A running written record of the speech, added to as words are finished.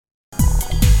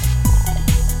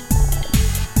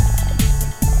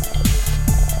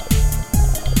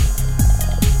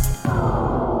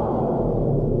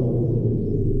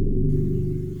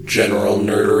general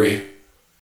nerdery.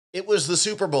 It was the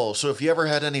Super Bowl, so if you ever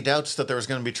had any doubts that there was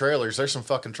going to be trailers, there's some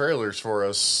fucking trailers for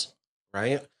us.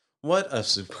 Right? What a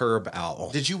superb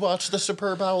owl. Did you watch the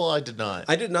Superb Owl? I did not.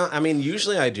 I did not. I mean,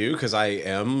 usually I do because I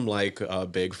am like a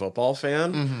big football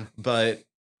fan. Mm-hmm. But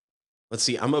let's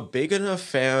see, I'm a big enough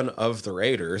fan of the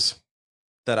Raiders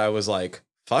that I was like,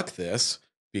 fuck this,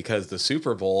 because the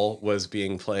Super Bowl was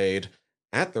being played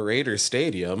at the Raiders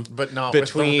Stadium, But not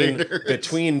between with the Raiders.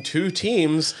 between two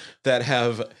teams that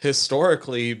have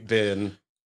historically been.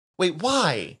 Wait,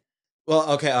 why?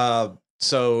 Well, okay.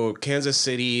 So Kansas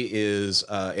City is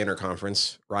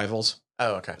interconference rivals.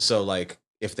 Oh, okay. So like,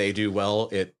 if they do well,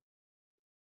 it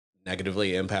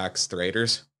negatively impacts the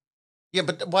Raiders. Yeah,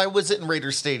 but why was it in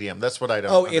Raiders Stadium? That's what I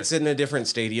don't. Oh, it's in a different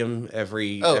stadium every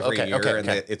year, and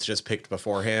it's just picked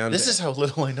beforehand. This is how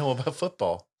little I know about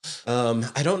football.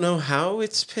 I don't know how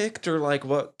it's picked or like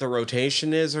what the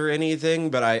rotation is or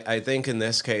anything, but I think in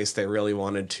this case they really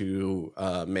wanted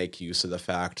to make use of the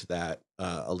fact that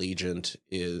Allegiant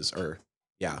is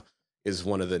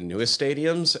one of the newest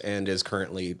stadiums and is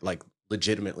currently like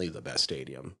legitimately the best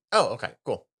stadium. Oh, okay,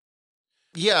 cool.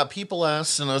 Yeah, people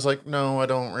asked, and I was like, no, I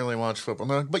don't really watch football.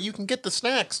 And they're like, but you can get the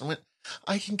snacks. I went,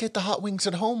 I can get the hot wings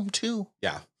at home, too.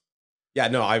 Yeah. Yeah,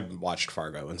 no, I watched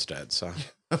Fargo instead, so.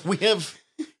 We have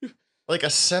like a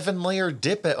 7-layer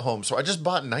dip at home, so I just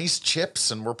bought nice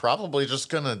chips, and we're probably just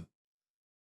going to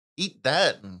eat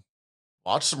that and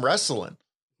watch some wrestling.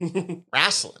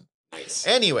 Wrestling. Nice.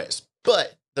 Anyways,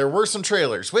 but there were some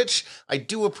trailers, which I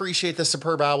do appreciate the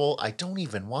Superb Owl. I don't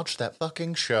even watch that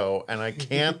fucking show, and I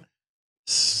can't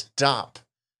stop.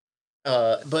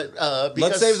 But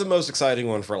let's save the most exciting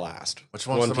one for last. Which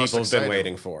one's one the most people have been exciting?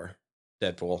 waiting for?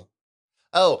 Deadpool.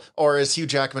 Oh, or as Hugh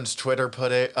Jackman's Twitter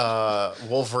put it,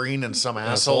 Wolverine and some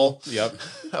asshole. Yep.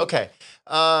 Okay.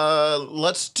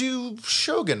 Let's do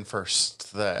Shogun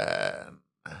first then.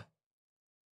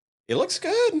 It looks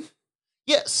good.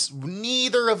 Yes,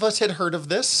 neither of us had heard of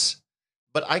this,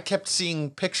 but I kept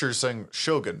seeing pictures saying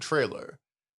Shogun trailer.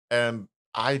 And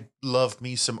I love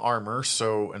me some armor,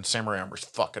 and samurai armor's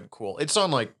fucking cool. It's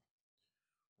on like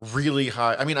really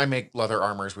high. I mean, I make leather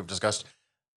armor, as we've discussed.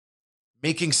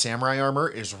 Making samurai armor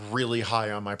is really high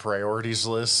on my priorities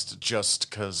list just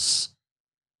because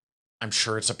I'm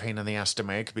sure it's a pain in the ass to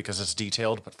make because it's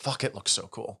detailed, but fuck, it looks so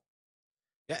cool.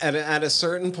 Yeah, at a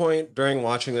certain point during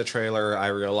watching the trailer, I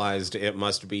realized it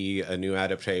must be a new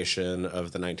adaptation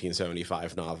of the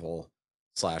 1975 novel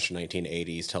 /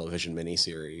 1980s television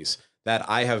miniseries that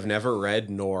I have never read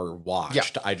nor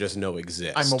watched. Yeah. I just know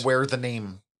exists. I'm aware of the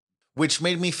name, which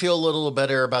made me feel a little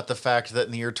better about the fact that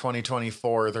in the year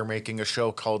 2024, they're making a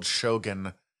show called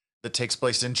Shogun that takes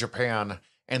place in Japan,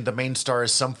 and the main star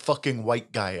is some fucking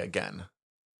white guy again.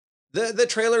 The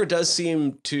trailer does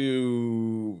seem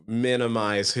to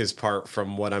minimize his part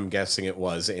from what I'm guessing it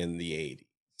was in the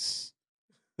 80s.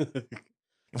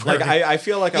 Like, I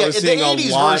feel like I was seeing a lot... The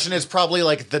 80s version is probably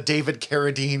like the David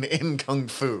Carradine in Kung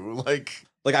Fu. Like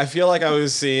I feel like I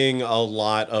was seeing a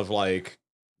lot of like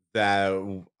that...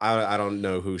 I don't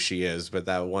know who she is, but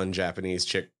that one Japanese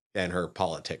chick and her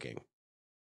politicking.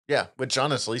 Yeah, which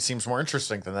honestly seems more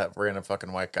interesting than that random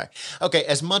fucking white guy. Okay,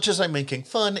 as much as I'm making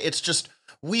fun, it's just...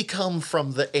 We come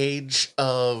from the age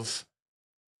of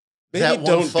Maybe that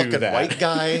one fucking white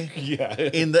guy. Yeah.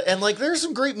 And like there's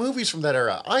some great movies from that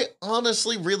era. I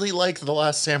honestly really like The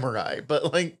Last Samurai,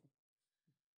 but like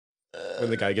when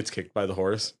the guy gets kicked by the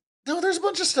horse. No, there's a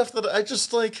bunch of stuff that I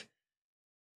just like.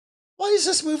 Why is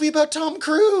this movie about Tom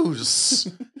Cruise?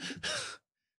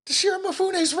 Toshiro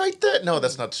Mifune's right there. No,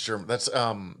 that's not Toshiro. That's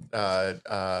oh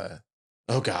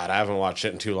god, I haven't watched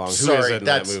it in too long. Sorry, who is in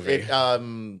that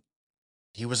movie?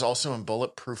 He was also in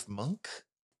Bulletproof Monk.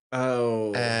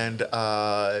 Oh. And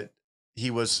he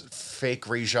was fake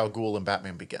Ra's al Ghul in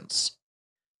Batman Begins.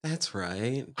 That's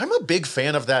right. I'm a big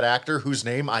fan of that actor whose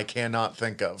name I cannot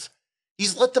think of.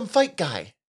 He's Let Them Fight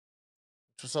guy.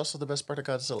 Which was also the best part of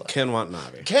Godzilla. Ken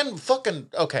Watanabe. Ken fucking...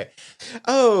 Okay.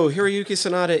 Oh, Hiroyuki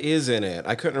Sanada is in it.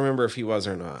 I couldn't remember if he was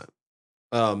or not.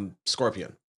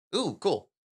 Scorpion. Ooh, cool.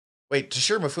 Wait,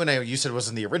 Toshiro Mifune, you said was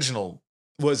in the original...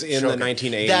 Was in Shogun. the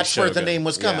 1980s That's Shogun. where the name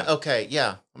was coming. Yeah. Okay,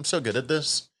 yeah. I'm so good at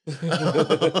this.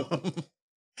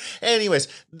 Anyways,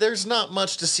 there's not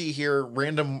much to see here.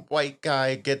 Random white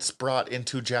guy gets brought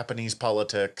into Japanese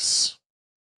politics.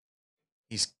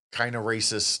 He's kind of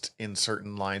racist in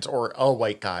certain lines, or a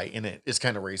white guy in it is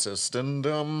kind of racist,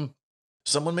 and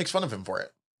someone makes fun of him for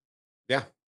it. Yeah.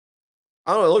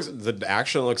 I don't know, the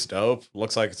action looks dope.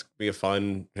 Looks like it's gonna be a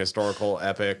fun historical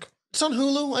epic. It's on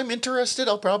Hulu. I'm interested.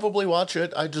 I'll probably watch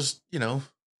it. I just, there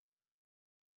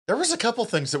was a couple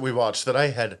things that we watched that I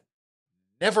had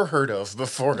never heard of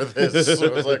before this. So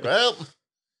I was like, well,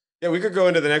 Yeah, we could go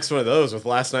into the next one of those with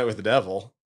Last Night with the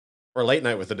Devil. Or Late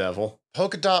Night with the Devil.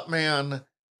 Polka Dot Man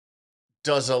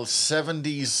does a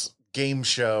 70s game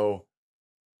show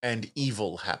and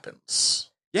evil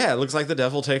happens. Yeah, it looks like the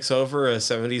devil takes over a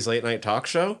 70s late night talk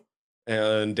show,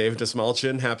 and Dave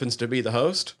DeSmalchin happens to be the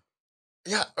host.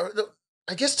 Yeah,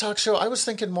 I guess talk show. I was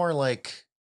thinking more like,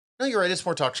 no, you're right. It's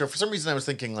more talk show. For some reason, I was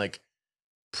thinking like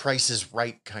Price is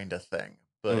Right kind of thing.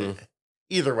 But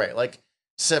either way, like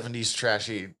 70s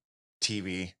trashy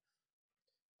TV.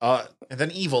 And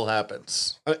then evil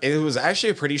happens. It was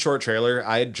actually a pretty short trailer.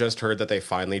 I had just heard that they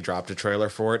finally dropped a trailer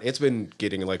for it. It's been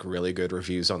getting like really good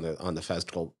reviews on the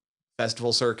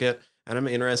festival circuit, and I'm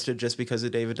interested just because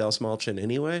of David DeSmalchin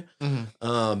anyway.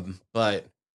 But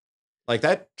like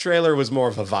that trailer was more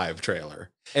of a vibe trailer,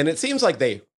 and it seems like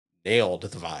they nailed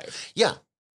the vibe. Yeah,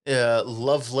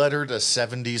 love letter to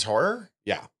 70s horror.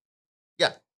 Yeah.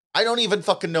 I don't even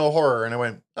fucking know horror, and I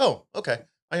went, oh, okay,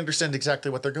 I understand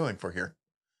exactly what they're going for here.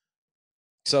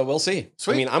 So we'll see.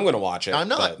 Sweet. I mean, I'm going to watch it. I'm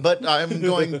not, but I'm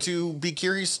going to be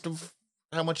curious of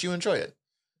how much you enjoy it.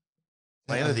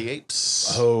 Planet of the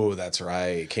Apes. Oh, that's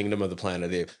right. Kingdom of the Planet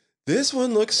of the Apes. This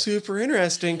one looks super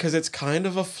interesting because it's kind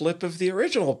of a flip of the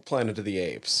original Planet of the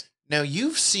Apes. Now,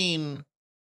 you've seen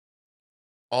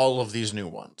all of these new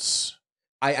ones.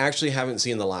 I actually haven't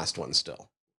seen the last one still.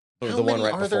 How the one many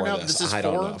right are there before now? this. This is I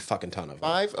don't 4? know. A fucking ton of them.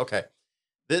 5? Okay.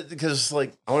 Because,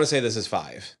 like... I want to say this is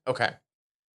 5. Okay.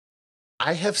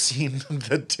 I have seen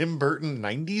the Tim Burton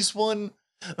 90s one.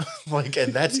 Like,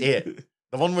 and that's it.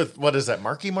 The one with, what is that,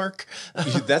 Marky Mark?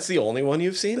 That's the only one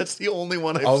you've seen? That's the only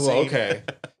one I've seen. Oh, okay.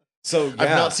 So, yeah. I've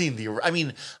not seen I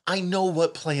mean, I know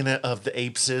what Planet of the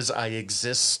Apes is. I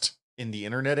exist in the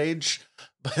internet age.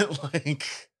 But, like...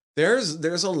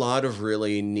 There's a lot of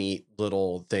really neat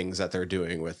little things that they're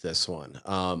doing with this one.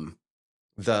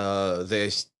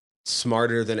 The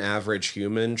smarter than average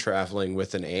human traveling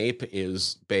with an ape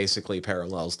is basically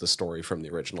parallels the story from the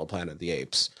original Planet of the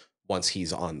Apes once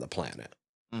he's on the planet.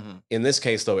 In this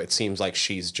case, though, it seems like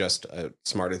she's just a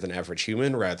smarter than average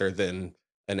human rather than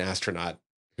an astronaut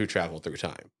who traveled through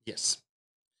time. Yes.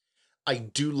 I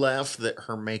do laugh that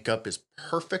her makeup is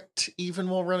perfect even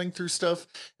while running through stuff.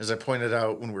 As I pointed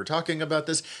out when we were talking about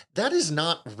this, that is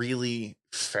not really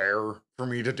fair for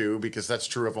me to do because that's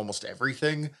true of almost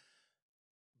everything.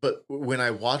 But when I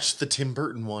watched the Tim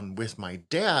Burton one with my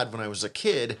dad when I was a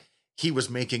kid, he was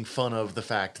making fun of the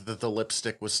fact that the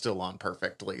lipstick was still on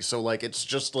perfectly. So, like, it's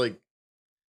just, like,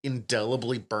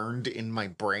 indelibly burned in my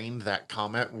brain, that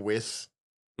comment with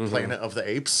Planet of the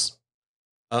Apes.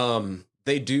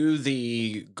 They do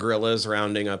the gorillas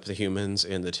rounding up the humans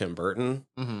in the Tim Burton,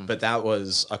 but that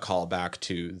was a callback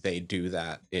to they do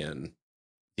that in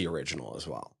the original as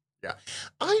well. Yeah.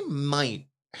 I might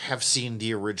have seen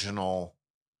the original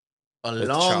a With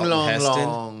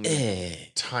long Charlton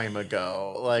time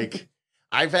ago. Like,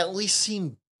 I've at least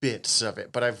seen bits of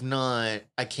it, but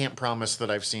I can't promise that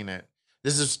I've seen it.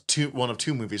 This is one of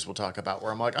 2 movies we'll talk about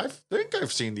where I'm like, I think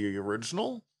I've seen the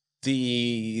original.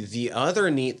 The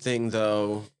other neat thing,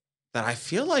 though, that I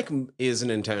feel like is an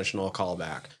intentional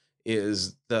callback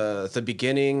is the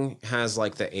beginning has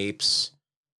like the apes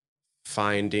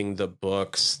finding the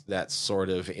books that sort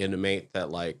of intimate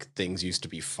that like things used to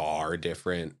be far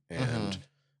different, and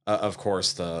of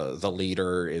course the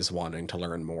leader is wanting to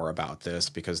learn more about this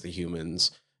because the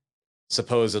humans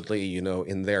supposedly, you know,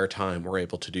 in their time were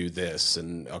able to do this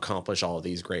and accomplish all of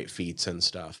these great feats and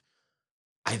stuff.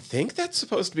 I think that's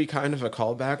supposed to be kind of a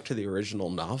callback to the original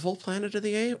novel Planet of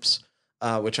the Apes,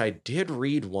 which I did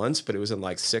read once, but it was in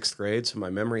like 6th grade, so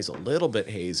my memory's a little bit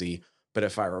hazy. But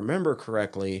if I remember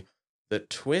correctly, the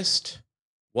twist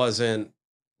wasn't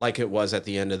like it was at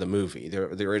the end of the movie.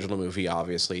 The original movie,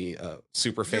 obviously,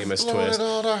 super famous twist. It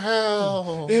all to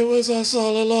hell. It was us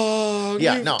all along.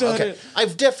 Yeah, You've no, done okay. it.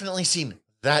 I've definitely seen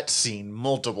that scene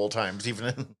multiple times, even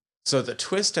in... So the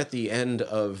twist at the end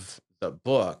of the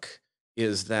book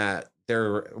is that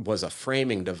there was a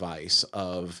framing device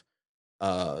of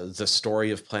the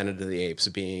story of Planet of the Apes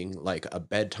being like a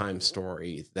bedtime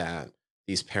story that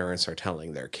these parents are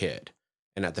telling their kid.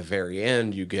 And at the very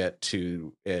end, you get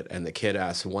to it, and the kid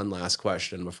asks one last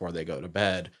question before they go to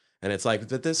bed. And it's like,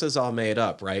 that this is all made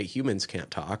up, right? Humans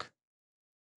can't talk.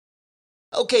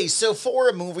 Okay, so for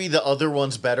a movie, the other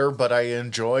one's better, but I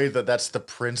enjoy that that's the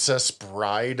Princess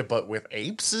Bride, but with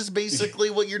apes is basically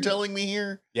what you're telling me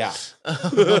here. Yeah.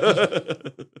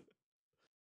 But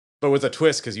with a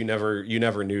twist, because you never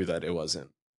knew that it wasn't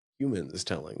humans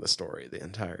telling the story the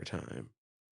entire time.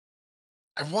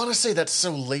 I want to say that's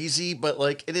so lazy, but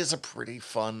like it is a pretty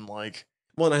fun, like...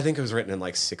 Well, and I think it was written in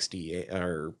like 68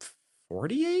 or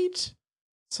 1948,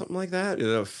 something like that.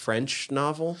 A French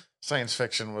novel. Science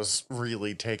fiction was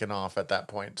really taken off at that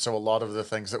point, so a lot of the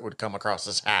things that would come across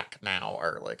as hack now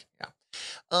are like, yeah.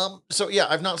 So yeah,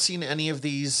 I've not seen any of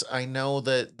these. I know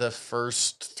that the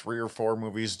first 3 or 4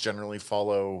 movies generally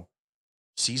follow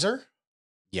Caesar.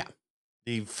 Yeah.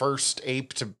 The first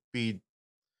ape to be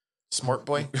Smart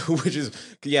Boy. Which is,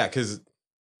 yeah, because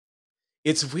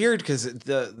it's weird because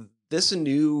this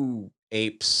new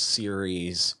ape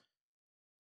series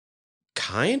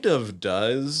kind of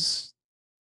does,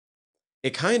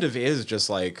 it kind of is just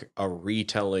like a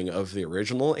retelling of the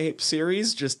original ape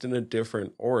series, just in a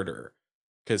different order.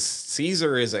 Because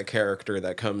Caesar is a character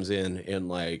that comes in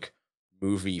like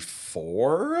movie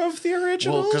 4 of the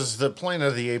original. Well, because the Planet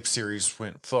of the Apes series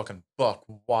went fucking buck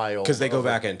wild. Because they go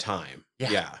back in time.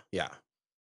 Yeah. Yeah.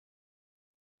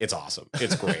 It's awesome.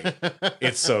 It's great.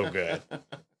 It's so good.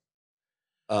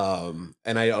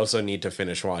 And I also need to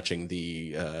finish watching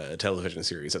the television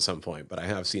series at some point, but I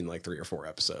have seen like 3 or 4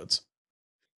 episodes.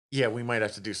 Yeah, we might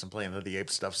have to do some Planet of the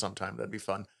Apes stuff sometime. That'd be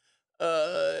fun.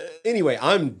 Anyway,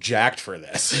 I'm jacked for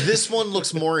this. This one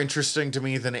looks more interesting to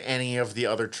me than any of the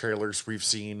other trailers we've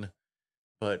seen.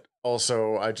 But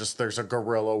also, there's a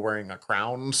gorilla wearing a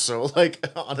crown. So, like,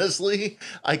 honestly,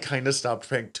 I kind of stopped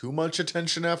paying too much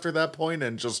attention after that point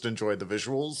and just enjoyed the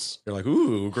visuals. You're like,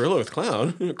 ooh, gorilla with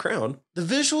crown. The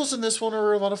visuals in this one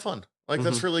are a lot of fun. Like,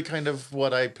 that's really kind of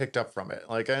what I picked up from it.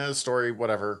 Like, story,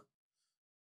 whatever.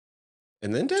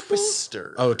 And then Deadpool?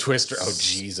 Twister. Oh, Twister. Oh,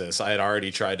 Jesus. I had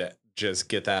already tried to just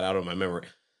get that out of my memory.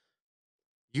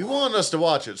 You want us to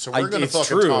watch it, so we're going to fucking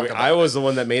true. talk about it. I was the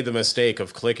one that made the mistake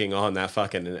of clicking on that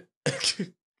fucking...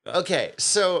 Okay,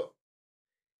 so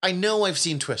I know I've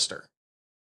seen Twister.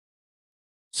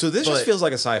 So this just feels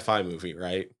like a sci-fi movie,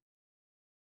 right?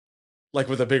 Like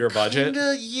with a bigger budget?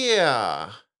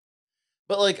 Yeah.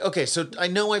 But like, okay, so I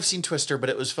know I've seen Twister, but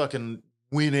it was fucking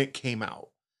when it came out.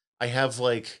 I have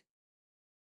like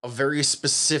a very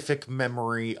specific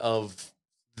memory of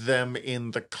them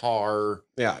in the car.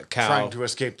 Yeah, cow. Trying to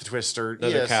escape the Twister.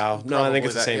 Another cow. No, I think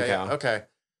it's the same cow. Yeah, okay.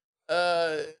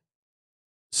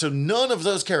 So none of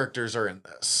those characters are in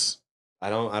this. I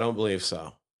don't believe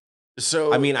so.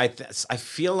 So I mean, I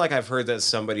feel like I've heard that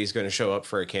somebody's going to show up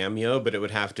for a cameo, but it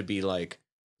would have to be like,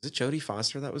 is it Jodie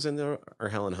Foster that was in there or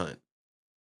Helen Hunt?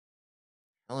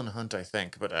 Helen Hunt, I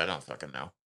think, but I don't fucking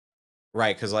know.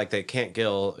 Right, because like they can't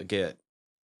get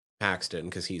Paxton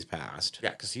because he's passed.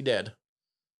 Yeah, because he dead.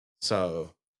 So,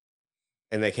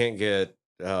 and they can't get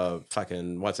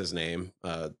fucking what's his name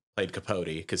played Capote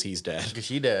because he's dead. Because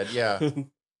he dead, yeah.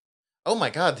 Oh my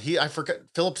god, I forgot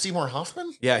Philip Seymour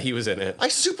Hoffman? Yeah, he was in it. I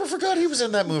super forgot he was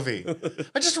in that movie.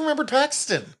 I just remembered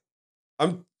Paxton.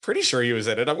 I'm pretty sure he was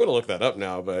in it. I'm gonna look that up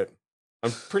now, but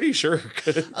I'm pretty sure.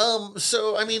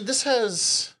 So I mean, this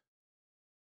has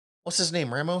what's his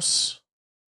name? Ramos?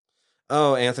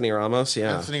 Oh, Anthony Ramos,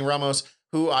 yeah. Anthony Ramos,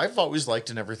 who I've always liked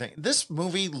and everything. This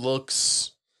movie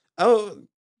looks Oh,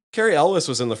 Cary Elwes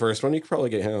was in the first one. You could probably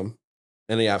get him.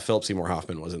 And yeah, Philip Seymour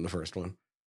Hoffman was in the first one.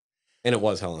 And it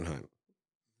was Helen Hunt.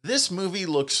 This movie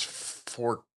looks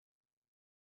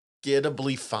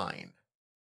forgettably fine.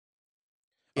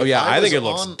 Oh, yeah, I think it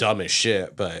looks dumb as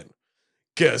shit, but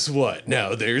guess what?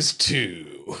 Now there's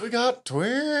 2. We got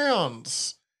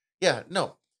twins. Yeah,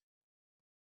 no.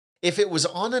 If it was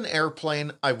on an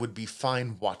airplane, I would be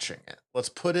fine watching it. Let's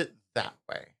put it that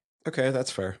way. Okay,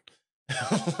 that's fair.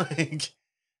 Like,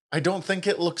 I don't think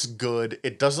it looks good.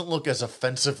 It doesn't look as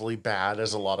offensively bad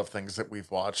as a lot of things that we've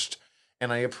watched.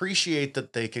 And I appreciate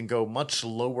that they can go much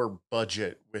lower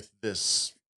budget with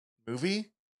this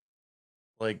movie.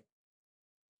 Like,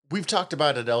 we've talked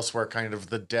about it elsewhere, kind of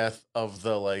the death of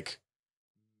the, like,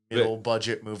 middle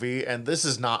budget movie. And this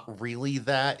is not really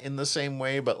that in the same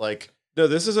way, but, like... No,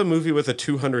 this is a movie with a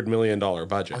 $200 million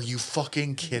budget. Are you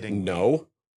fucking kidding? No.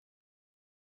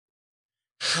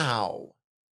 How?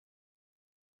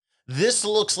 This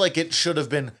looks like it should have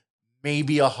been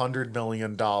maybe $100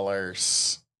 million.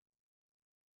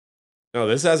 No,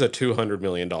 this has a $200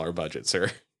 million budget,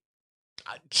 sir.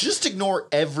 Just ignore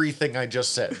everything I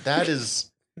just said. That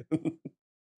is... I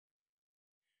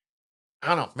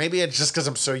don't know. Maybe it's just because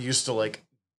I'm so used to, like,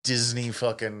 Disney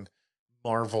fucking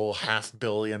Marvel $500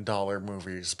 million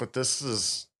movies. But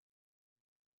this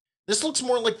looks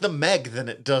more like The Meg than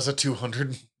it does a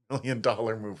 $200 million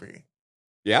movie.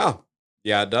 Yeah.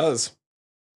 Yeah, it does.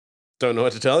 Don't know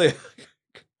what to tell you.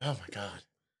 Oh, my God.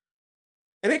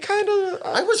 And it kind of...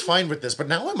 I was fine with this, but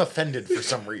now I'm offended for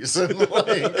some reason.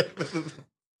 Like,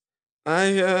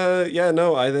 I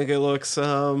think it looks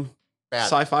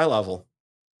sci-fi level.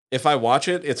 If I watch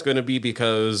it, it's going to be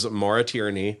because Maura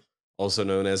Tierney, also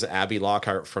known as Abby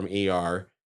Lockhart from ER,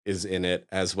 is in it,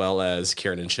 as well as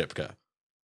Kiernan Shipka.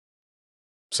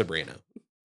 Sabrina.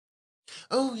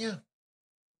 Oh, yeah.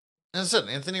 As I said,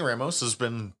 Anthony Ramos has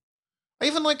been... I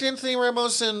even liked Anthony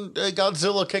Ramos in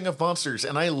Godzilla King of Monsters,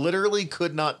 and I literally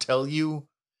could not tell you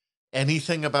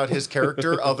anything about his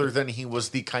character other than he was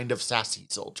the kind of sassy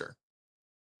soldier.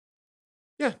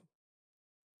 Yeah.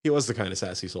 He was the kind of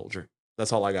sassy soldier.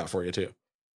 That's all I got for you, too.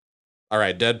 All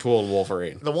right, Deadpool and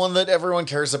Wolverine. The one that everyone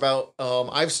cares about.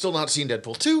 I've still not seen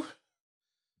Deadpool 2.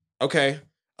 Okay.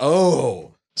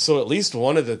 Oh, so at least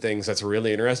one of the things that's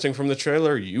really interesting from the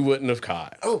trailer you wouldn't have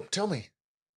caught. Oh, tell me.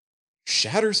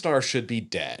 Shatterstar should be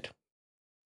dead,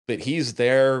 but he's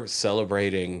there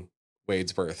celebrating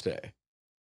Wade's birthday.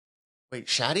 Wait,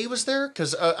 Shaddy was there?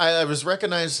 Because I was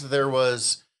recognized there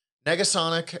was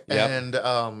Negasonic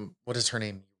and what is her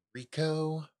name?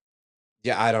 Rico?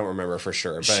 Yeah, I don't remember for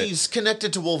sure. But she's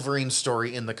connected to Wolverine's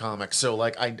story in the comics, so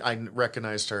like I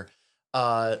recognized her.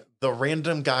 The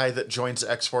random guy that joins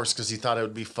X-Force because he thought it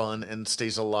would be fun and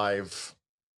stays alive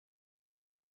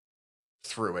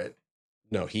through it.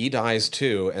 No, he dies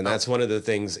too, and that's one of the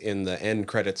things in the end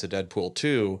credits of Deadpool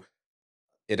 2.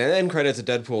 In the end credits of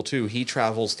Deadpool 2, he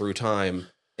travels through time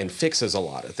and fixes a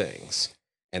lot of things.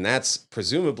 And that's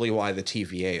presumably why the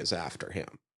TVA is after him,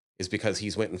 is because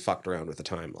he's went and fucked around with the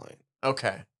timeline.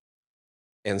 Okay.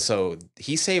 And so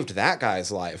he saved that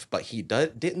guy's life, but he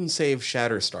didn't save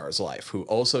Shatterstar's life, who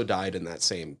also died in that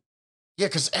same... Yeah,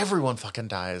 because everyone fucking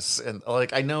dies. And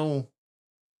like, I know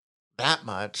that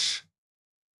much.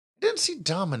 I didn't see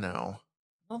Domino.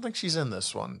 I don't think she's in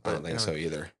this one. But, I don't think so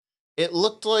either. It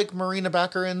looked like Marina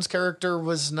Baccarin's character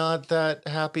was not that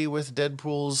happy with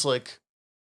Deadpool's like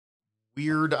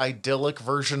weird idyllic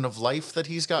version of life that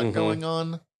he's got going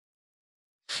on.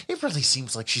 It really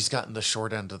seems like she's gotten the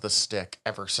short end of the stick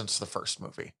ever since the first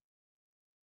movie.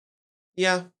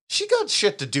 Yeah. She got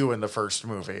shit to do in the first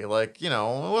movie. Like, you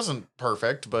know, it wasn't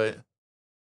perfect, but...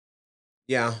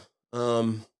 Yeah.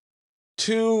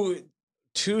 Two,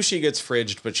 she gets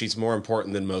fridged, but she's more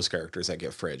important than most characters that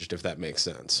get fridged, if that makes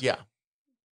sense. Yeah.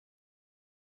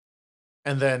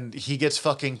 And then he gets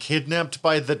fucking kidnapped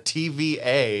by the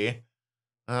TVA.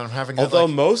 Although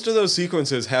most of those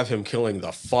sequences have him killing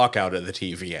the fuck out of the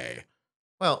TVA.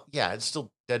 Well, yeah, it's still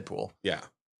Deadpool. Yeah.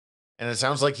 And it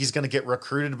sounds like he's going to get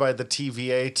recruited by the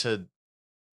TVA to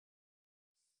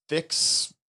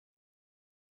fix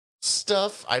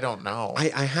stuff. I don't know. I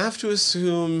have to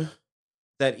assume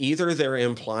that either they're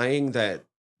implying that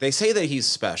they say that he's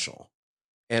special,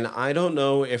 and I don't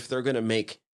know if they're going to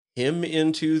make him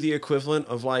into the equivalent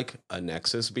of like a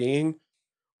Nexus being,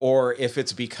 or if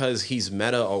it's because he's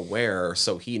meta aware,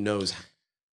 so he knows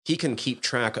he can keep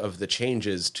track of the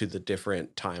changes to the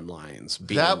different timelines.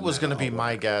 That was going to be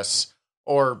my guess,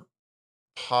 or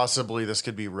possibly this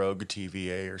could be Rogue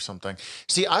TVA or something.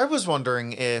 See, I was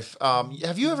wondering if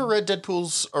have you ever read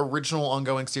Deadpool's original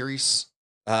ongoing series?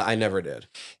 I never did.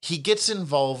 He gets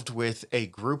involved with a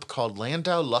group called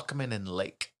Landau, Luckman, and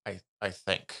Lake, I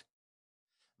think.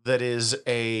 That is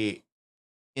a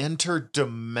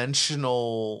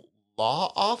interdimensional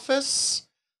law office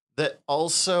that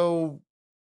also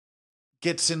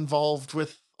gets involved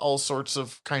with all sorts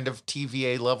of kind of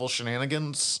TVA level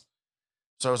shenanigans.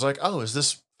 So I was like, oh, is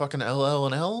this fucking LL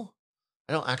and L?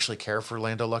 I don't actually care for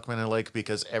Lando, Luckman, and Lake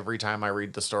because every time I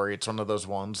read the story, it's one of those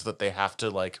ones that they have to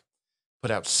like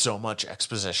put out so much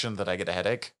exposition that I get a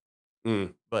headache.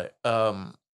 But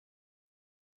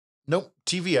nope,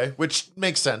 TVA, which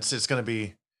makes sense. It's going to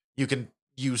be, you can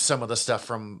use some of the stuff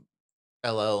from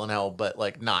LL and L, but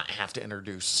like not have to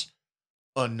introduce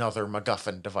another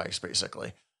MacGuffin device,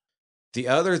 basically. The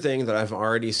other thing that I've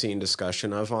already seen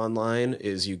discussion of online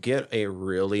is you get a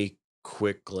really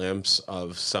quick glimpse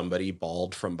of somebody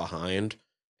bald from behind,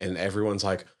 and everyone's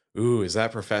like, ooh, is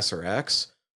that Professor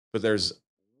X? But there's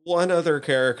one other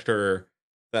character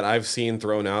that I've seen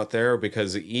thrown out there,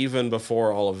 because even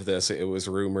before all of this, it was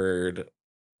rumored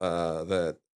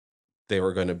that they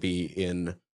were going to be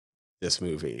in this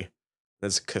movie.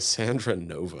 That's Cassandra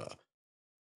Nova.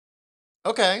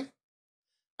 Okay.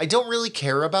 I don't really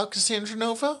care about Cassandra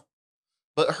Nova,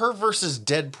 but her versus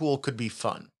Deadpool could be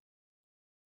fun.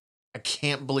 I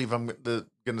can't believe I'm going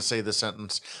to say the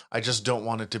sentence. I just don't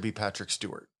want it to be Patrick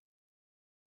Stewart.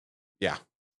 Yeah.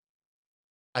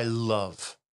 I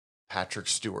love Patrick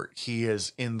Stewart. He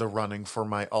is in the running for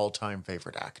my all-time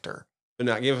favorite actor. But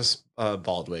not give us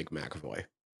Baldwin McAvoy.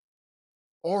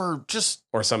 Or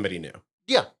somebody new.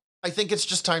 Yeah. I think it's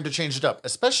just time to change it up,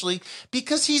 especially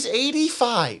because he's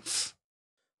 85.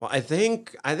 Well, I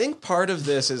think part of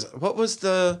this is, what was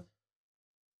the...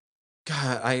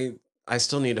 God, I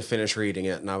still need to finish reading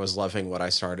it, and I was loving what I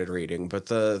started reading. But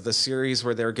the series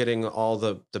where they're getting all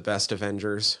the best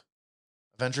Avengers.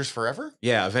 Avengers Forever?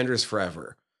 Yeah, Avengers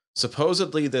Forever.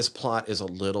 Supposedly this plot is a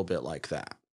little bit like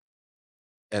that.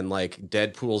 And like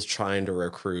Deadpool's trying to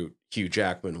recruit Hugh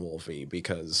Jackman Wolvie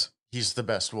because he's the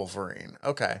best Wolverine.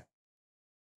 Okay.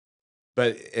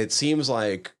 But it seems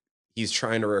like he's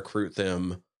trying to recruit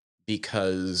them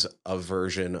because a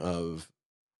version of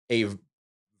the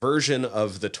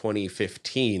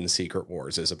 2015 Secret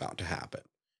Wars is about to happen.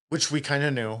 Which we kind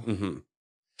of knew. Mm-hmm.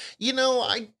 You know,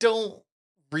 I don't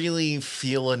really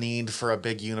feel a need for a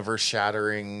big universe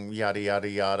shattering yada yada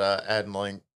yada, and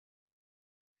like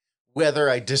whether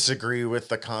I disagree with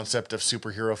the concept of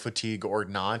superhero fatigue or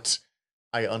not,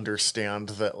 I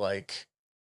understand that like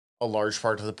a large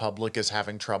part of the public is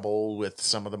having trouble with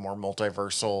some of the more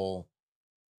multiversal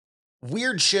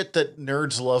weird shit that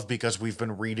nerds love because we've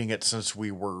been reading it since we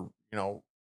were,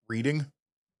 reading.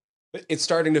 It's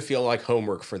starting to feel like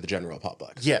homework for the general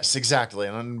public. Yes, exactly.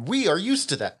 And we are used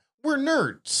to that. We're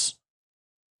nerds.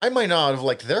 I might not have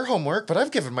liked their homework, but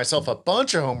I've given myself a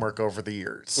bunch of homework over the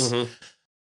years. Mm-hmm.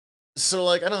 So,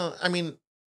 like,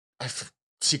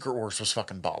 Secret Wars was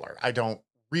fucking baller. I don't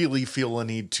really feel a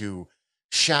need to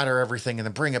shatter everything and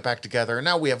then bring it back together. And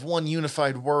now we have one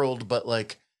unified world, but,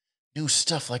 like, new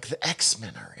stuff like the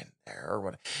X-Men are in there or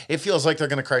what. It feels like they're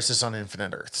going to Crisis on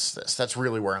Infinite Earths. That's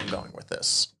really where I'm going with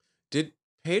this. Did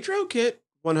Pedro get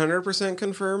 100%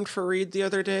 confirmed for Reed the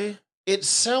other day? It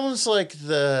sounds like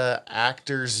the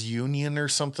Actors Union or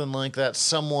something like that.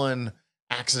 Someone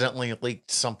accidentally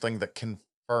leaked something that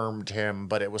confirmed him,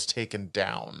 but it was taken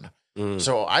down.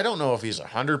 So I don't know if he's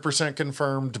 100%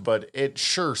 confirmed, but it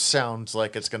sure sounds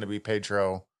like it's going to be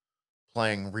Pedro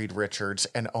playing Reed Richards.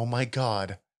 And oh my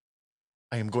God,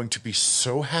 I am going to be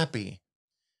so happy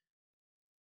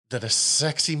that a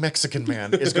sexy Mexican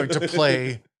man is going to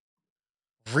play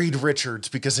Reed Richards,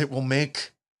 because it will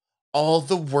make all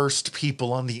the worst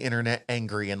people on the internet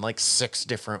angry in like 6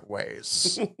 different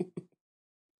ways.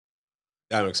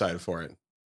 I'm excited for it.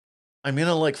 I'm in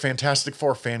a like Fantastic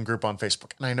Four fan group on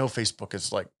Facebook, and I know Facebook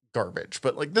is like garbage,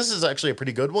 but like this is actually a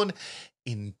pretty good one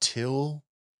until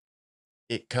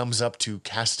it comes up to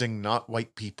casting not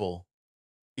white people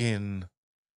in,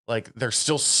 like, they're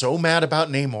still so mad about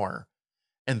Namor,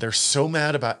 and they're so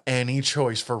mad about any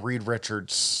choice for Reed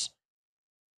Richards.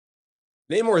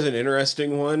 Namor is an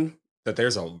interesting one that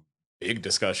there's a big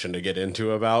discussion to get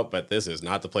into about, but this is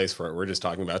not the place for it. We're just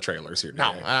talking about trailers here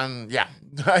today. No, yeah.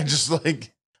 I just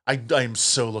like, I'm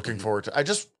so looking forward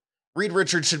to Reed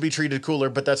Richards should be treated cooler,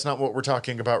 but that's not what we're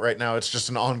talking about right now. It's just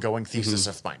an ongoing thesis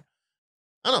of mine.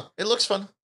 I don't know. It looks fun.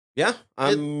 Yeah,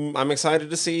 I'm excited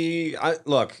to see.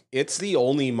 Look, it's the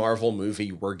only Marvel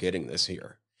movie we're getting this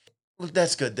year.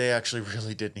 That's good. They actually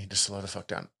really did need to slow the fuck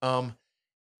down.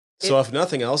 So if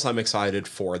nothing else, I'm excited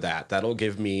for that. That'll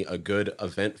give me a good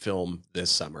event film this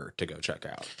summer to go check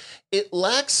out. It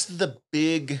lacks the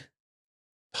big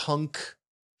punk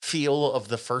feel of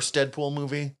the first Deadpool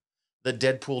movie. The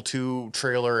Deadpool 2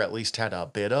 trailer at least had a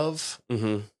bit of.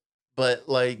 Mm-hmm. But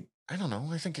like, I don't know.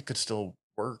 I think it could still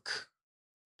work.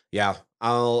 Yeah,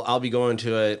 I'll be going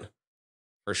to it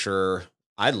for sure.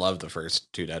 I love the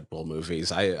first 2 Deadpool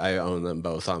movies. I own them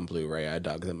both on Blu-ray. I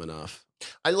dug them enough.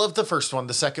 I love the first one.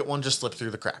 The second one just slipped through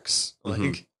the cracks.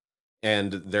 Like,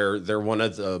 and they're one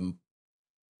of the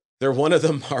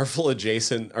Marvel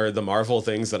adjacent, or the Marvel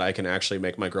things that I can actually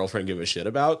make my girlfriend give a shit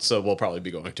about. So we'll probably be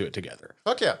going to it together.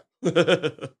 Fuck yeah. Yeah,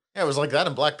 it was like that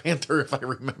in Black Panther, if I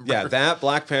remember. Yeah, that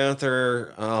Black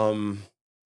Panther.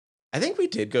 I think we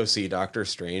did go see Doctor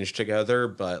Strange together,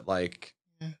 but like,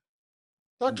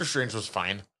 Doctor Strange was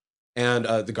fine. And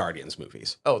the Guardians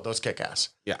movies. Oh, those kick ass.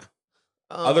 Yeah.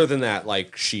 Other than that,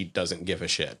 like, she doesn't give a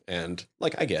shit. And,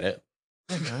 like, I get it.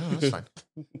 That's fine.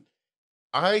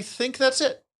 I think that's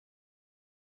it.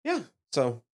 Yeah.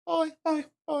 So, bye.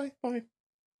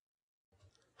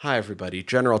 Hi, everybody.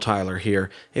 General Tyler here.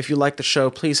 If you like the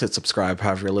show, please hit subscribe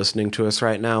however you're listening to us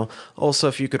right now. Also,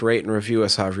 if you could rate and review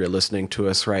us however you're listening to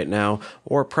us right now,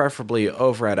 or preferably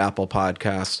over at Apple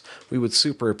Podcasts, we would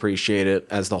super appreciate it,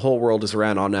 as the whole world is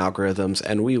ran on algorithms,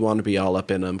 and we want to be all up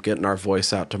in them, getting our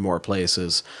voice out to more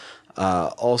places.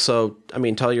 Also,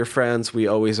 tell your friends. We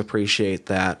always appreciate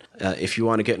that. If you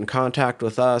want to get in contact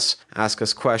with us, ask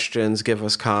us questions, give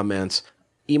us comments,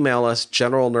 email us,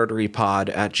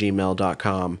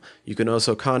 generalnerderypod@gmail.com. You can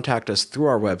also contact us through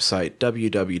our website,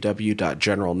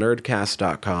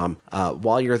 www.generalnerdcast.com.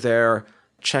 While you're there,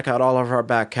 check out all of our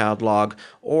back catalog,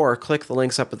 or click the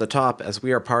links up at the top, as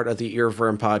we are part of the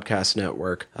Earworm Podcast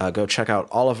Network. Go check out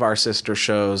all of our sister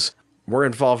shows. We're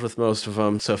involved with most of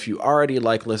them, so if you already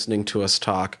like listening to us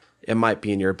talk, it might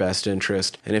be in your best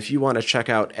interest. And if you want to check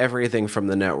out everything from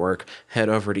the network, head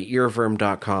over to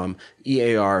earworm.com,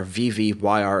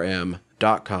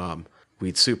 EARVVYRM.com.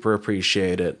 We'd super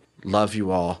appreciate it. Love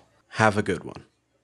you all. Have a good one.